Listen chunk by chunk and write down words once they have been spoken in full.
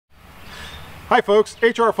Hi folks,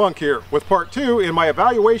 HR Funk here with part 2 in my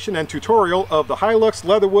evaluation and tutorial of the Hilux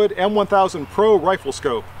Leatherwood M1000-Pro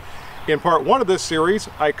Riflescope. In part 1 of this series,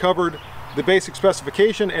 I covered the basic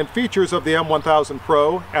specification and features of the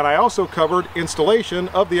M1000-Pro, and I also covered installation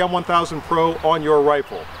of the M1000-Pro on your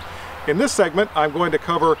rifle. In this segment, I'm going to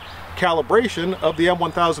cover calibration of the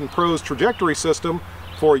M1000-Pro's trajectory system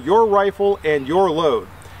for your rifle and your load.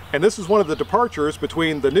 And this is one of the departures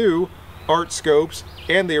between the new ART scopes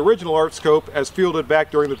and the original ART scope as fielded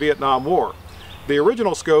back during the Vietnam War. The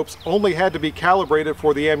original scopes only had to be calibrated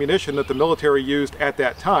for the ammunition that the military used at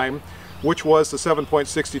that time, which was the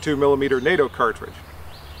 7.62mm NATO cartridge.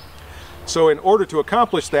 So in order to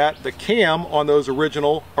accomplish that, the cam on those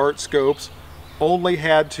original ART scopes only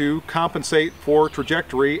had to compensate for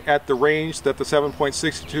trajectory at the range that the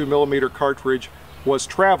 7.62mm cartridge was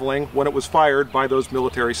traveling when it was fired by those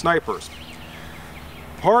military snipers.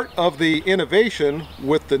 Part of the innovation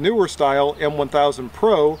with the newer style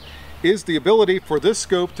M1000-Pro is the ability for this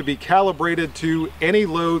scope to be calibrated to any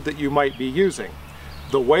load that you might be using.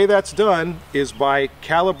 The way that's done is by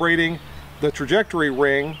calibrating the trajectory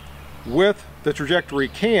ring with the trajectory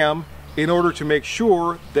cam in order to make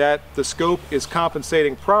sure that the scope is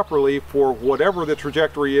compensating properly for whatever the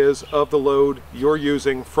trajectory is of the load you're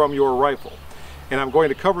using from your rifle. And I'm going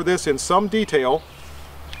to cover this in some detail,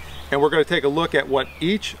 and we're going to take a look at what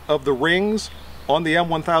each of the rings on the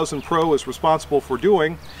M1000-Pro is responsible for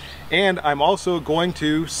doing, and I'm also going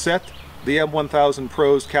to set the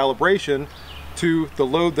M1000-Pro's calibration to the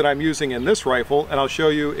load that I'm using in this rifle, and I'll show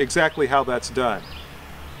you exactly how that's done.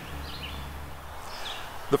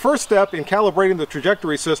 The first step in calibrating the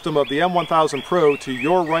trajectory system of the M1000-Pro to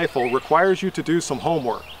your rifle requires you to do some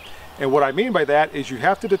homework. And what I mean by that is you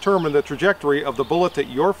have to determine the trajectory of the bullet that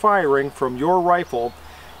you're firing from your rifle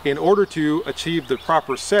in order to achieve the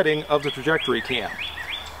proper setting of the trajectory cam.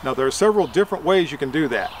 Now there are several different ways you can do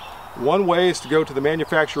that. One way is to go to the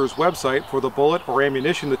manufacturer's website for the bullet or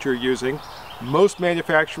ammunition that you're using. Most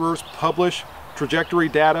manufacturers publish trajectory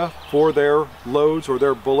data for their loads or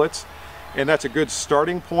their bullets, and that's a good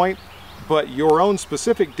starting point, but your own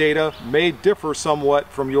specific data may differ somewhat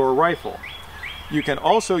from your rifle. You can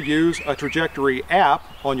also use a trajectory app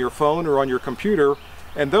on your phone or on your computer,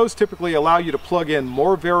 and those typically allow you to plug in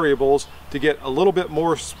more variables to get a little bit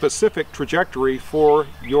more specific trajectory for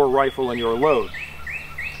your rifle and your load.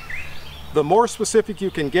 The more specific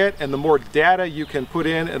you can get and the more data you can put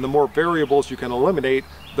in and the more variables you can eliminate,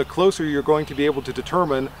 the closer you're going to be able to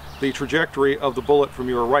determine the trajectory of the bullet from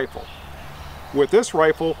your rifle. With this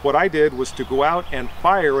rifle, what I did was to go out and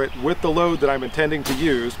fire it with the load that I'm intending to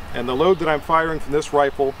use, and the load that I'm firing from this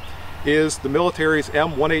rifle is the military's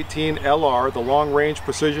M118LR, the long-range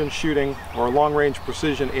precision shooting, or long-range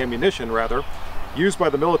precision ammunition rather, used by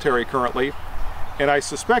the military currently. And I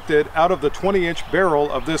suspected out of the 20-inch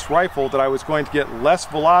barrel of this rifle that I was going to get less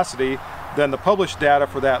velocity than the published data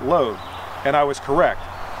for that load. And I was correct.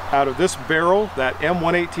 Out of this barrel, that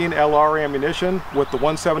M118LR ammunition with the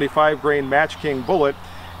 175 grain Match King bullet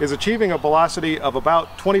is achieving a velocity of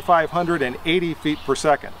about 2,580 feet per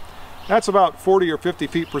second. That's about 40 or 50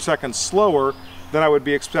 feet per second slower than I would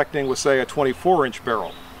be expecting with, say, a 24-inch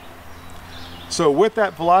barrel. So with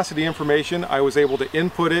that velocity information, I was able to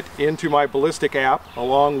input it into my ballistic app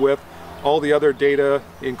along with all the other data,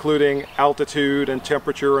 including altitude and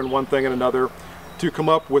temperature and one thing and another, to come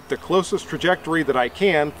up with the closest trajectory that I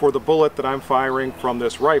can for the bullet that I'm firing from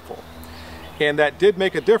this rifle. And that did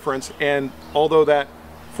make a difference, and although that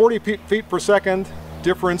 40 feet per second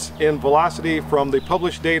difference in velocity from the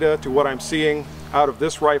published data to what I'm seeing out of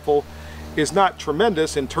this rifle is not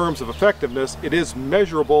tremendous in terms of effectiveness, it is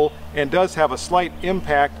measurable and does have a slight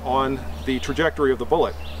impact on the trajectory of the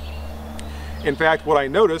bullet. In fact, what I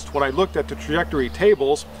noticed when I looked at the trajectory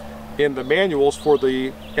tables in the manuals for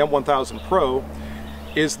the M1000-Pro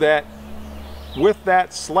is that with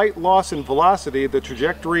that slight loss in velocity, the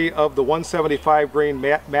trajectory of the 175 grain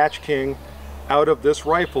Match King out of this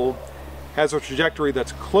rifle has a trajectory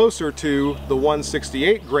that's closer to the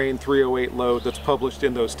 168 grain 308 load that's published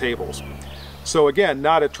in those tables. So again,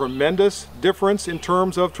 not a tremendous difference in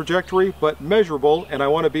terms of trajectory, but measurable, and I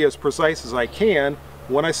want to be as precise as I can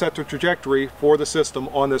when I set the trajectory for the system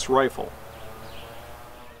on this rifle.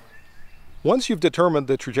 Once you've determined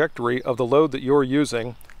the trajectory of the load that you're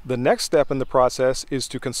using, the next step in the process is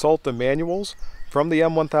to consult the manuals from the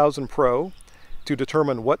M1000-Pro to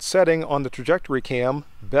determine what setting on the trajectory cam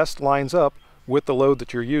best lines up with the load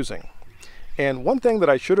that you're using. And one thing that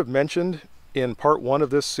I should have mentioned in part 1 of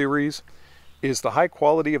this series is the high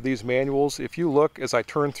quality of these manuals. If you look as I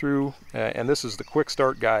turn through, and this is the quick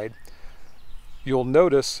start guide, you'll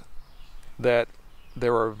notice that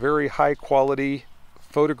There are very high quality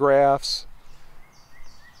photographs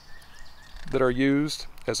that are used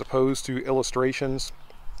as opposed to illustrations.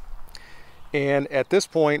 And at this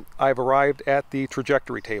point, I've arrived at the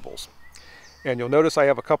trajectory tables. And you'll notice I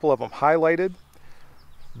have a couple of them highlighted.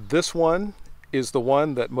 This one is the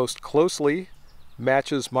one that most closely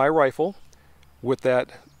matches my rifle with that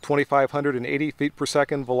 2,580 feet per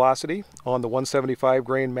second velocity on the 175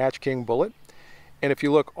 grain Match King bullet. And if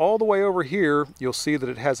you look all the way over here, you'll see that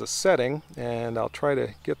it has a setting, and I'll try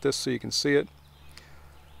to get this so you can see it,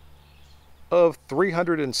 of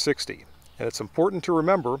 360. And it's important to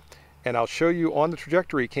remember, and I'll show you on the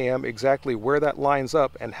trajectory cam exactly where that lines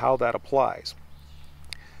up and how that applies.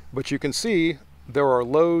 But you can see there are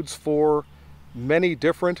loads for many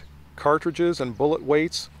different cartridges and bullet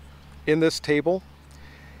weights in this table.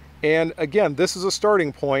 And again, this is a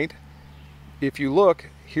starting point. If you look,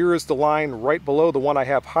 here is the line right below the one I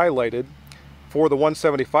have highlighted for the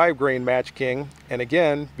 175 grain Match King. And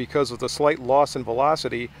again, because of the slight loss in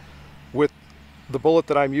velocity with the bullet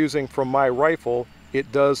that I'm using from my rifle,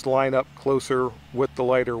 it does line up closer with the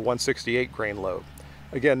lighter 168 grain load.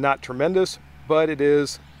 Again, not tremendous, but it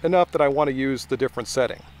is enough that I want to use the different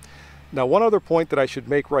setting. Now, one other point that I should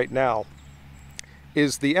make right now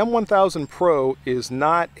is the M1000-Pro is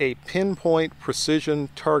not a pinpoint precision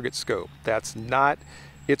target scope. That's not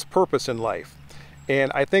its purpose in life.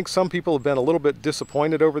 And I think some people have been a little bit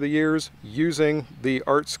disappointed over the years using the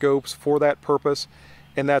ART scopes for that purpose,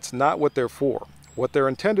 and that's not what they're for. What they're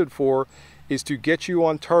intended for is to get you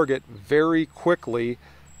on target very quickly,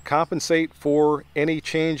 compensate for any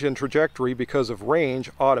change in trajectory because of range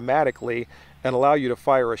automatically, and allow you to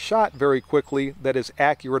fire a shot very quickly that is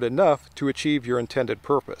accurate enough to achieve your intended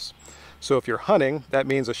purpose. So if you're hunting, that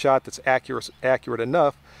means a shot that's accurate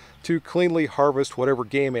enough to cleanly harvest whatever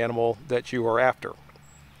game animal that you are after.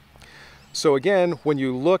 So again, when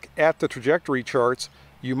you look at the trajectory charts,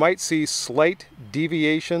 you might see slight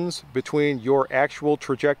deviations between your actual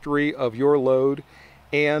trajectory of your load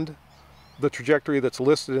and the trajectory that's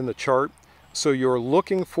listed in the chart. So you're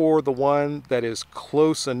looking for the one that is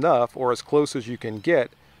close enough, or as close as you can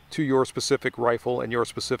get, to your specific rifle and your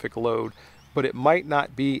specific load, but it might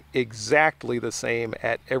not be exactly the same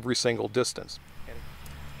at every single distance.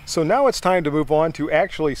 So now it's time to move on to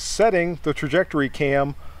actually setting the trajectory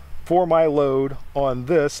cam for my load on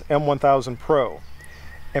this M1000-Pro.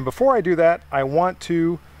 And before I do that, I want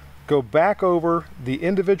to go back over the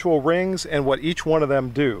individual rings and what each one of them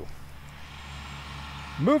do.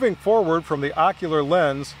 Moving forward from the ocular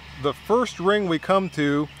lens, the first ring we come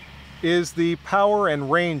to is the power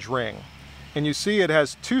and range ring. And you see it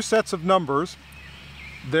has two sets of numbers.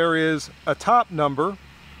 There is a top number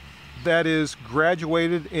that is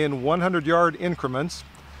graduated in 100-yard increments,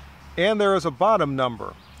 and there is a bottom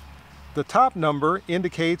number. The top number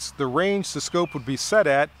indicates the range the scope would be set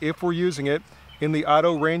at if we're using it in the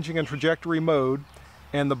auto ranging and trajectory mode,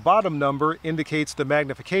 and the bottom number indicates the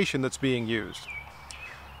magnification that's being used.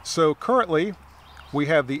 So currently we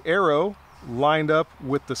have the arrow lined up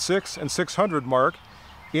with the 6 and 600 mark,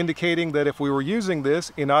 indicating that if we were using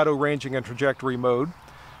this in auto ranging and trajectory mode,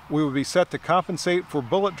 we would be set to compensate for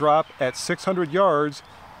bullet drop at 600 yards,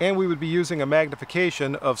 and we would be using a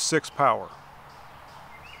magnification of 6 power.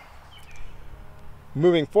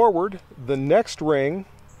 Moving forward, the next ring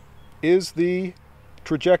is the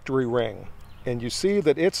trajectory ring, and you see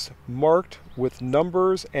that it's marked with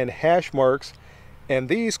numbers and hash marks, and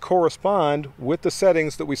these correspond with the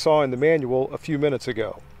settings that we saw in the manual a few minutes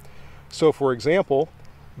ago. So for example,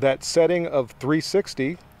 that setting of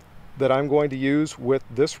 360 that I'm going to use with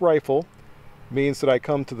this rifle means that I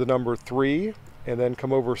come to the number 3 and then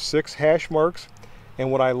come over 6 hash marks, and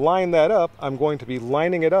when I line that up, I'm going to be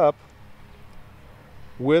lining it up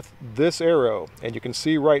with this arrow, and you can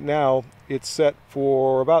see right now it's set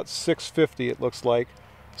for about 650, it looks like.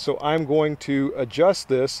 So I'm going to adjust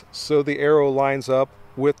this so the arrow lines up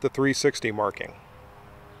with the 360 marking.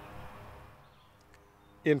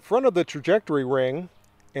 In front of the trajectory ring,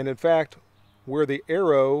 and in fact where the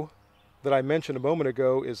arrow that I mentioned a moment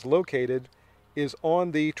ago is located, is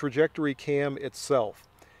on the trajectory cam itself.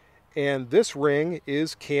 And this ring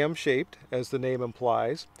is cam shaped, as the name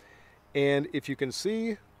implies. And if you can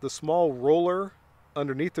see the small roller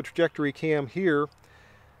underneath the trajectory cam here,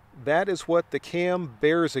 that is what the cam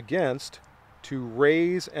bears against to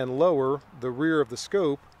raise and lower the rear of the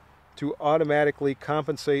scope to automatically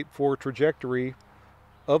compensate for trajectory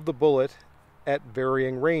of the bullet at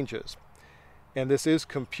varying ranges. And this is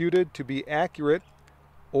computed to be accurate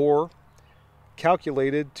or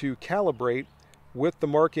calculated to calibrate with the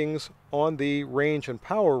markings on the range and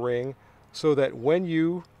power ring, so that when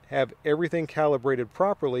you have everything calibrated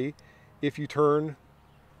properly, if you turn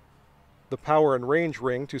the power and range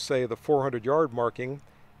ring to, say, the 400-yard marking,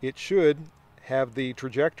 it should have the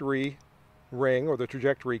trajectory ring or the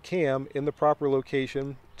trajectory cam in the proper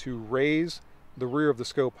location to raise the rear of the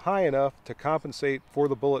scope high enough to compensate for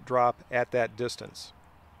the bullet drop at that distance.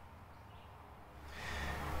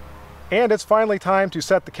 And it's finally time to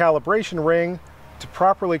set the calibration ring to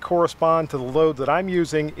properly correspond to the load that I'm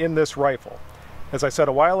using in this rifle. As I said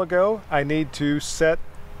a while ago, I need to set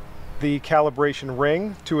the calibration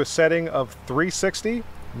ring to a setting of 360,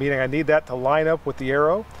 meaning I need that to line up with the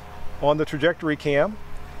arrow on the trajectory cam.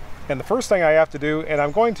 And the first thing I have to do, and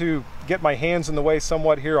I'm going to get my hands in the way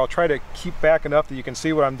somewhat here, I'll try to keep back enough that you can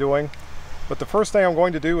see what I'm doing, but the first thing I'm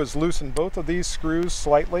going to do is loosen both of these screws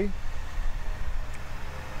slightly.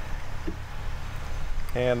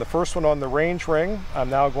 And the first one on the range ring, I'm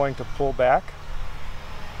now going to pull back.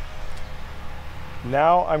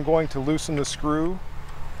 Now I'm going to loosen the screw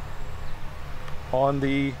on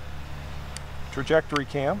the trajectory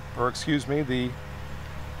cam, or excuse me, the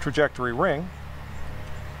trajectory ring.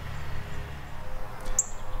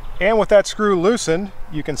 And with that screw loosened,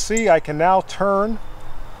 you can see I can now turn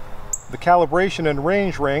the calibration and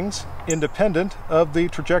range rings independent of the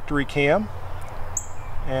trajectory cam.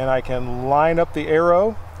 And I can line up the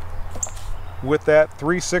arrow with that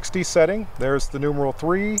 360 setting. There's the numeral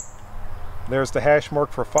 3, there's the hash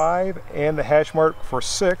mark for 5, and the hash mark for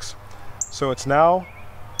 6. So it's now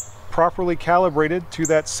properly calibrated to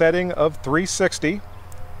that setting of 360.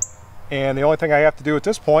 And the only thing I have to do at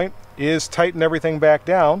this point is tighten everything back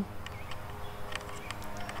down.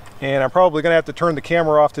 And I'm probably going to have to turn the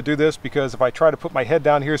camera off to do this, because if I try to put my head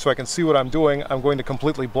down here so I can see what I'm doing, I'm going to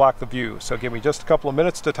completely block the view. So give me just a couple of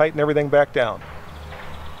minutes to tighten everything back down.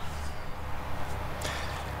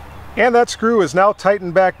 And that screw is now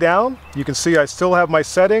tightened back down. You can see I still have my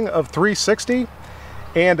setting of 360.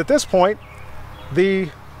 And at this point, the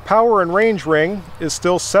power and range ring is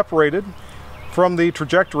still separated from the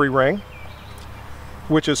trajectory ring,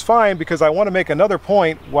 which is fine because I want to make another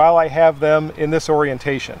point while I have them in this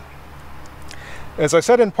orientation. As I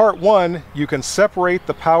said in part 1, you can separate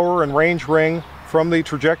the power and range ring from the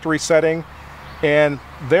trajectory setting, and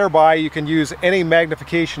thereby you can use any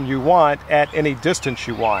magnification you want at any distance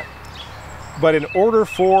you want. But in order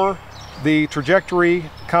for the trajectory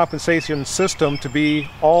compensation system to be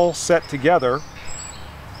all set together,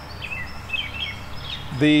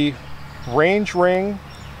 the range ring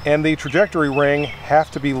and the trajectory ring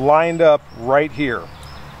have to be lined up right here.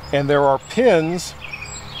 And there are pins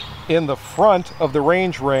in the front of the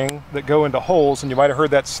range ring that go into holes, and you might have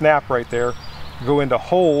heard that snap right there, go into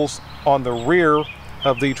holes on the rear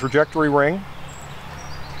of the trajectory ring.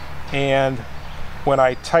 And when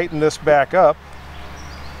I tighten this back up,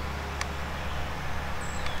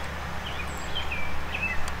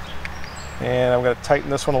 and I'm going to tighten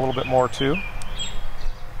this one a little bit more too,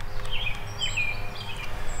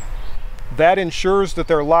 that ensures that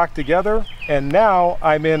they're locked together, and now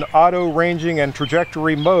I'm in auto ranging and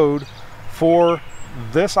trajectory mode for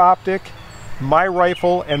this optic, my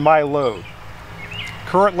rifle, and my load.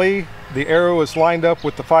 Currently, the arrow is lined up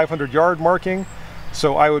with the 500-yard marking,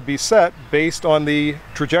 so I would be set based on the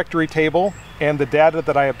trajectory table and the data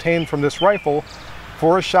that I obtained from this rifle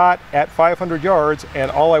for a shot at 500 yards, and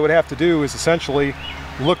all I would have to do is essentially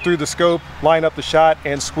look through the scope, line up the shot,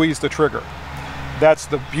 and squeeze the trigger. That's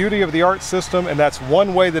the beauty of the ART system, and that's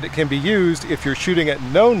one way that it can be used if you're shooting at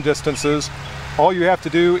known distances. All you have to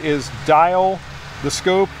do is dial the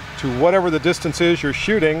scope to whatever the distance is you're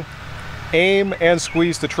shooting, aim, and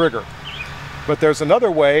squeeze the trigger. But there's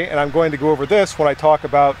another way, and I'm going to go over this when I talk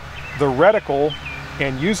about the reticle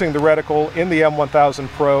and using the reticle in the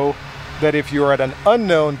M1000-Pro, that if you're at an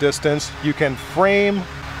unknown distance, you can frame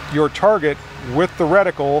your target with the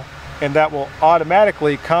reticle, and that will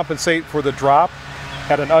automatically compensate for the drop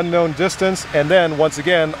at an unknown distance, and then once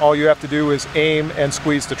again all you have to do is aim and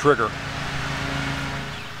squeeze the trigger.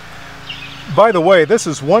 By the way, this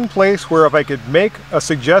is one place where if I could make a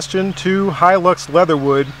suggestion to Hilux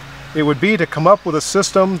Leatherwood, it would be to come up with a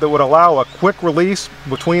system that would allow a quick release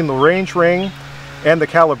between the range ring and the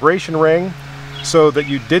calibration ring, so that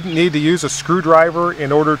you didn't need to use a screwdriver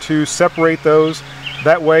in order to separate those.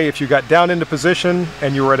 That way, if you got down into position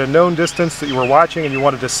and you were at a known distance that you were watching and you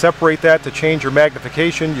wanted to separate that to change your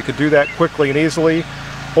magnification, you could do that quickly and easily.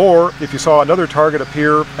 Or if you saw another target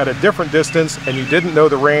appear at a different distance and you didn't know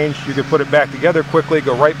the range, you could put it back together quickly,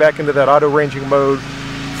 go right back into that auto ranging mode,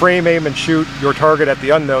 frame, aim, and shoot your target at the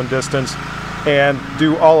unknown distance, and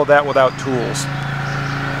do all of that without tools.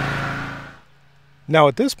 Now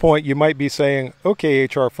at this point you might be saying, okay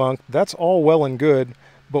HR Funk, that's all well and good,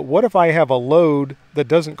 But what if I have a load that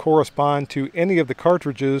doesn't correspond to any of the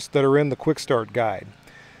cartridges that are in the Quick Start guide?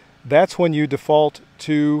 That's when you default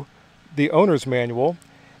to the owner's manual,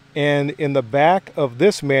 and in the back of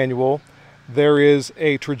this manual there is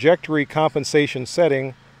a trajectory compensation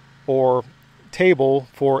setting or table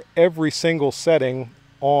for every single setting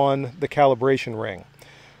on the calibration ring.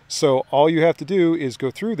 So all you have to do is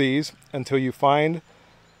go through these until you find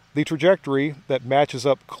the trajectory that matches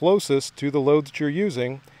up closest to the load that you're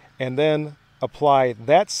using, and then apply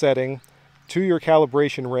that setting to your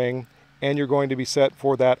calibration ring, and you're going to be set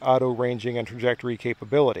for that auto ranging and trajectory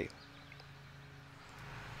capability.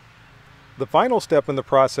 The final step in the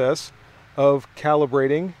process of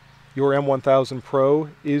calibrating your M1000-Pro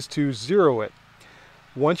is to zero it.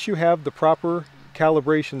 Once you have the proper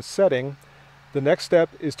calibration setting, the next step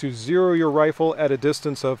is to zero your rifle at a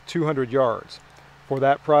distance of 200 yards. For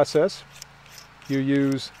that process, you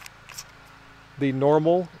use the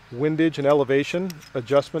normal windage and elevation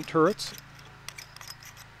adjustment turrets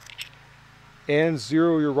and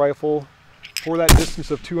zero your rifle for that distance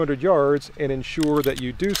of 200 yards and ensure that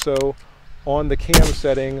you do so on the cam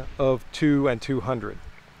setting of 2 and 200.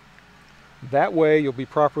 That way you'll be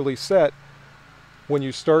properly set when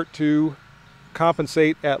you start to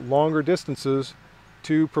compensate at longer distances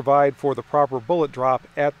to provide for the proper bullet drop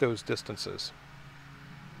at those distances.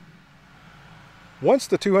 Once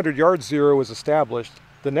the 200 yard zero is established,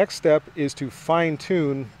 the next step is to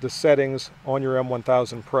fine-tune the settings on your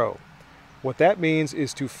M1000-Pro. What that means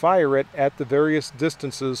is to fire it at the various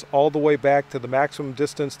distances all the way back to the maximum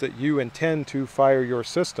distance that you intend to fire your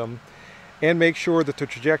system, and make sure that the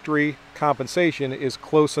trajectory compensation is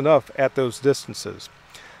close enough at those distances.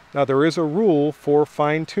 Now there is a rule for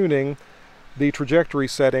fine-tuning the trajectory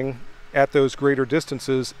setting at those greater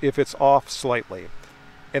distances if it's off slightly,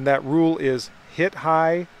 and that rule is hit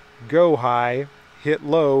high, hit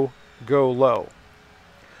low, go low.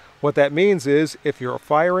 What that means is if you're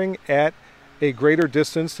firing at a greater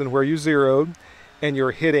distance than where you zeroed and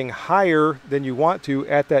you're hitting higher than you want to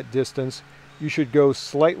at that distance, you should go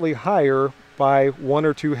slightly higher by 1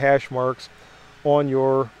 or 2 hash marks on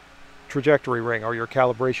your trajectory ring or your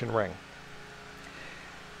calibration ring.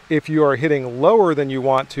 If you are hitting lower than you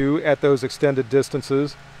want to at those extended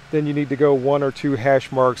distances, then you need to go 1 or 2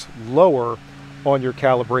 hash marks lower on your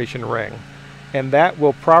calibration ring, and that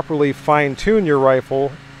will properly fine-tune your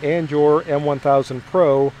rifle and your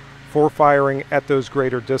M1000-Pro for firing at those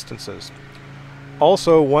greater distances.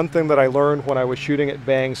 Also, one thing that I learned when I was shooting at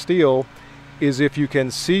Bang Steel is if you can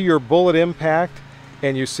see your bullet impact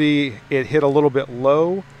and you see it hit a little bit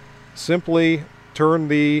low, simply turn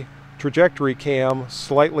the trajectory cam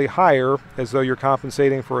slightly higher as though you're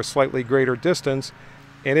compensating for a slightly greater distance,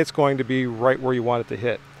 and it's going to be right where you want it to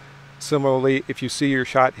hit. Similarly, if you see your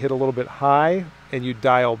shot hit a little bit high and you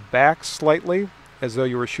dial back slightly as though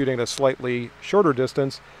you were shooting at a slightly shorter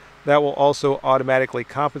distance, that will also automatically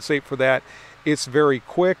compensate for that. It's very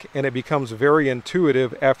quick and it becomes very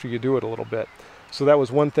intuitive after you do it a little bit. So that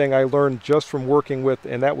was one thing I learned just from working with,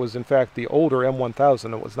 and that was in fact the older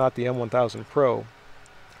M1000. It was not the M1000-Pro.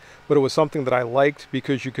 But it was something that I liked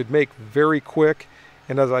because you could make very quick,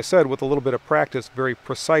 and as I said, with a little bit of practice, very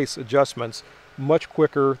precise adjustments, much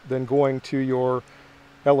quicker than going to your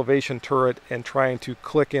elevation turret and trying to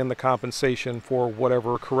click in the compensation for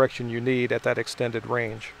whatever correction you need at that extended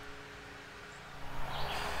range.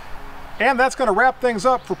 And that's going to wrap things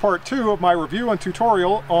up for part 2 of my review and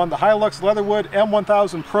tutorial on the Hilux Leatherwood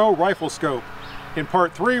M1000-Pro Riflescope. In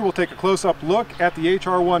part 3, we'll take a close-up look at the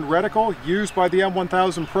HR1 reticle used by the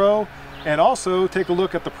M1000-Pro, and also take a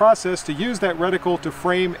look at the process to use that reticle to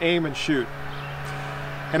frame, aim, and shoot.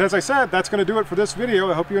 And as I said, that's going to do it for this video.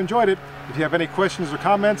 I hope you enjoyed it. If you have any questions or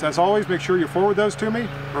comments, as always, make sure you forward those to me.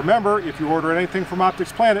 Remember, if you order anything from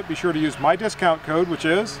Optics Planet, be sure to use my discount code, which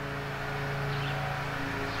is...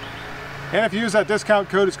 And if you use that discount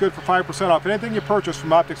code, it's good for 5% off anything you purchase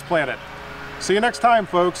from Optics Planet. See you next time,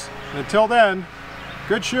 folks. And until then,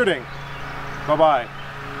 good shooting. Bye-bye.